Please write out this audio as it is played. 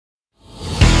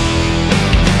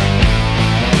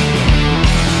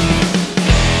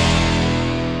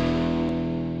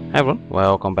Everyone,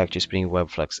 welcome back to Spring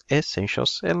WebFlux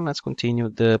Essentials, and let's continue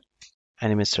the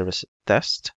anime service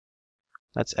test.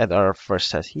 Let's add our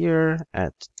first test here,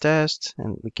 add test,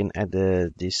 and we can add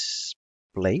the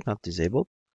display, not disabled,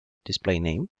 display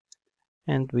name.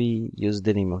 And we use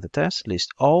the name of the test, list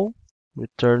all,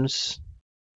 returns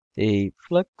a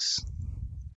flux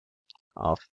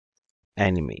of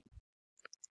anime.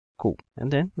 Cool. And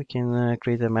then we can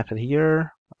create a method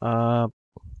here.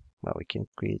 Well, we can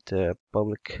create a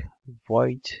public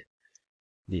void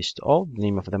list all, the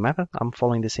name of the method. I'm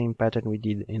following the same pattern we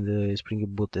did in the Spring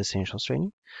Boot Essentials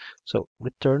training. So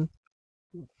return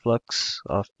flux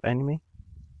of anime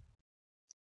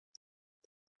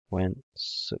when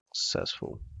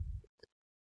successful.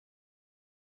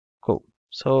 Cool.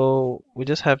 So we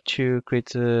just have to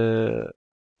create a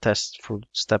test for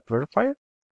step verifier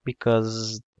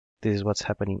because this is what's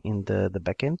happening in the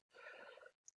backend.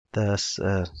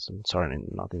 Sorry,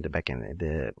 not in the backend,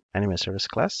 the anime service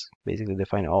class. Basically, the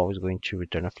find all is going to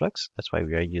return a flux. That's why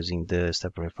we are using the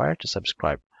step verifier to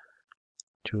subscribe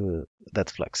to that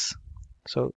flux.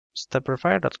 So step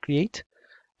verifier.create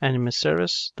anime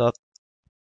service dot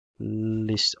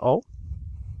list all.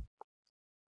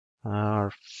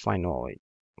 Or find all. I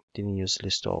didn't use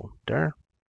list all there.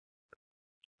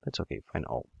 That's okay. Find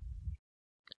all.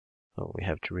 So we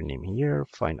have to rename here.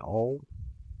 Find all.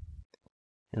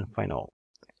 And find all.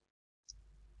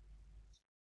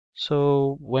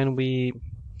 So when we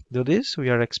do this, we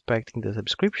are expecting the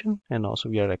subscription, and also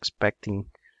we are expect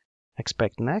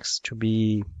next to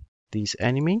be this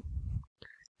anime,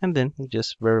 and then we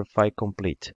just verify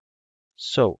complete.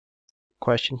 So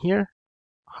question here,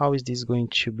 how is this going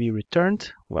to be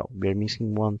returned? Well, we are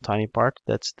missing one tiny part.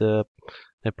 That's the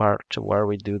part where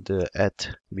we do the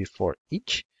at before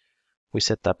each. We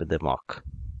set up the mock.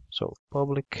 So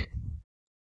public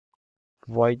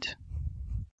void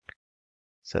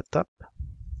setup.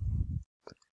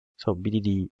 So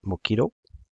bdd mokito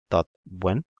dot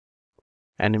when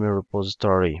anime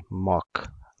repository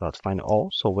mock dot find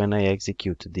all. So when I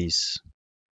execute this,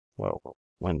 well,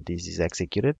 when this is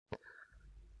executed,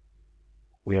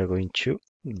 we are going to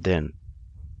then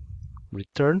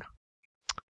return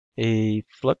a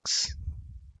flux.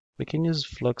 We can use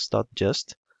flux dot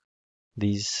just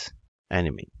this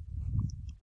anime.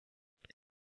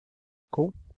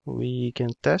 Cool. We can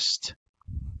test.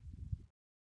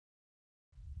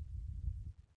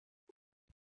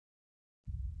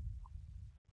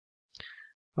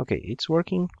 Okay, it's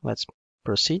working. Let's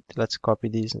proceed. Let's copy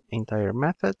this entire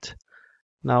method.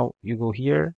 Now you go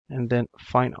here and then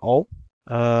find all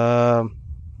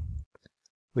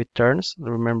returns.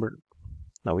 Remember,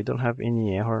 now we don't have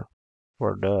any error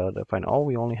for the find all.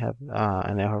 We only have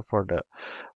an error for the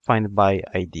find by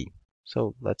ID.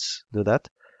 So let's do that.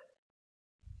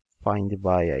 Find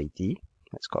by ID.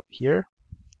 Let's copy here.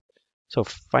 So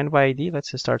find by ID,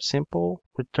 let's start simple.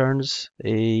 Returns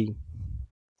a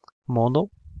mono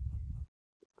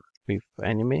with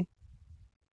anime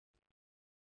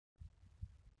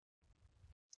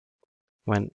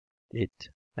when it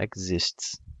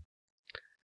exists.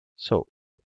 So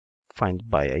find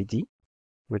by ID,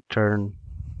 return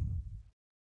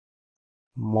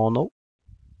mono.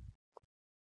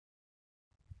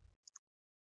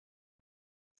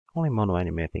 Only mono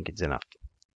anime, I think it's enough.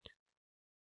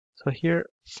 So here,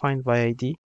 find by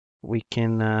ID, we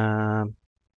can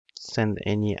send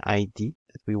any ID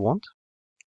that we want,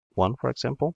 one for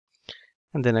example,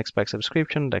 and then expect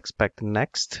subscription, expect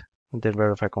next, and then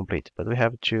verify complete. But we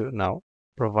have to now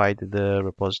provide the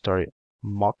repository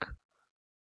mock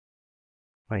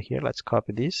right here. Let's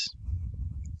copy this.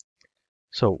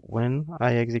 So when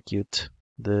I execute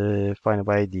the find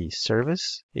by ID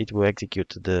service, it will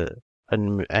execute the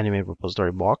anime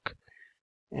repository mock.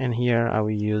 And here I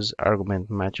will use argument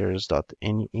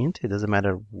matchers.any int. It doesn't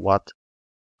matter what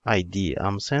ID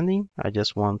I'm sending. I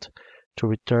just want to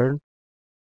return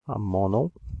a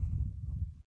mono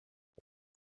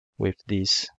with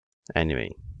this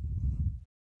anime.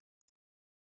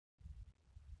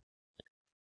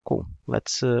 Cool.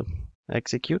 Let's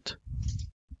execute.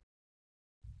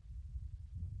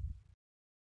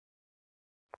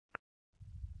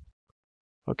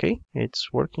 Okay,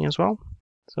 it's working as well.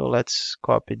 So let's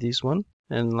copy this one,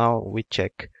 and now we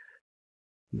check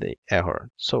the error.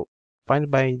 So find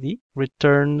by ID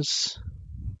returns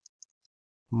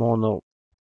mono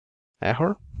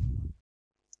error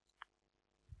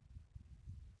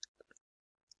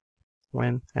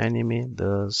when anime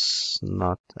does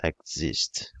not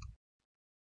exist.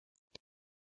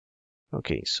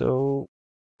 Okay, so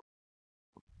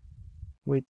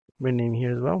we rename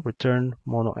here as well, return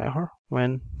mono error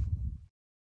when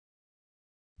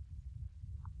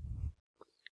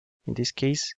In this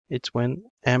case, it's when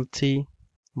empty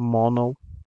mono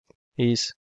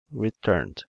is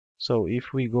returned. So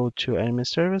if we go to element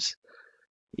service,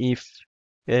 if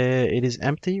it is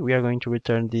empty, we are going to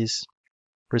return this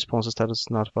response status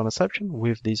not found exception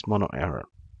with this mono error.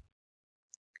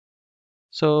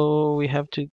 So we have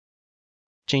to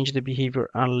change the behavior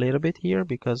a little bit here,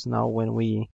 because now when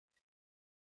we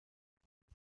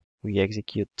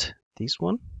execute this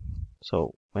one,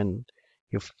 so when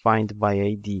you find by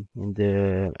ID in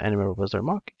the animal repository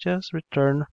mock, just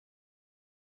return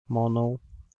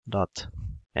mono.empty.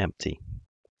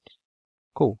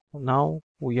 Cool. Now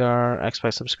we are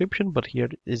expect subscription, but here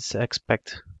is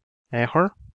expect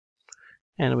error,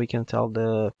 and we can tell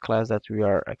the class that we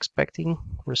are expecting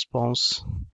response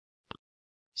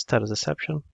status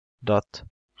exception dot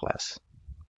class,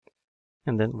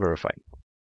 and then verify.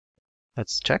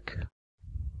 Let's check.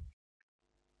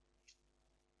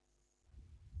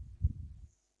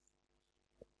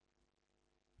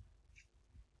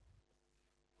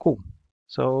 Cool.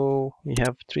 So we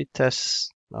have 3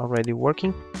 tests already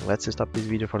working. Let's stop this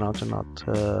video for now to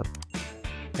not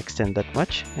extend that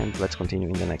much, and let's continue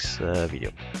in the next video.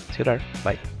 See you there.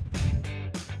 Bye.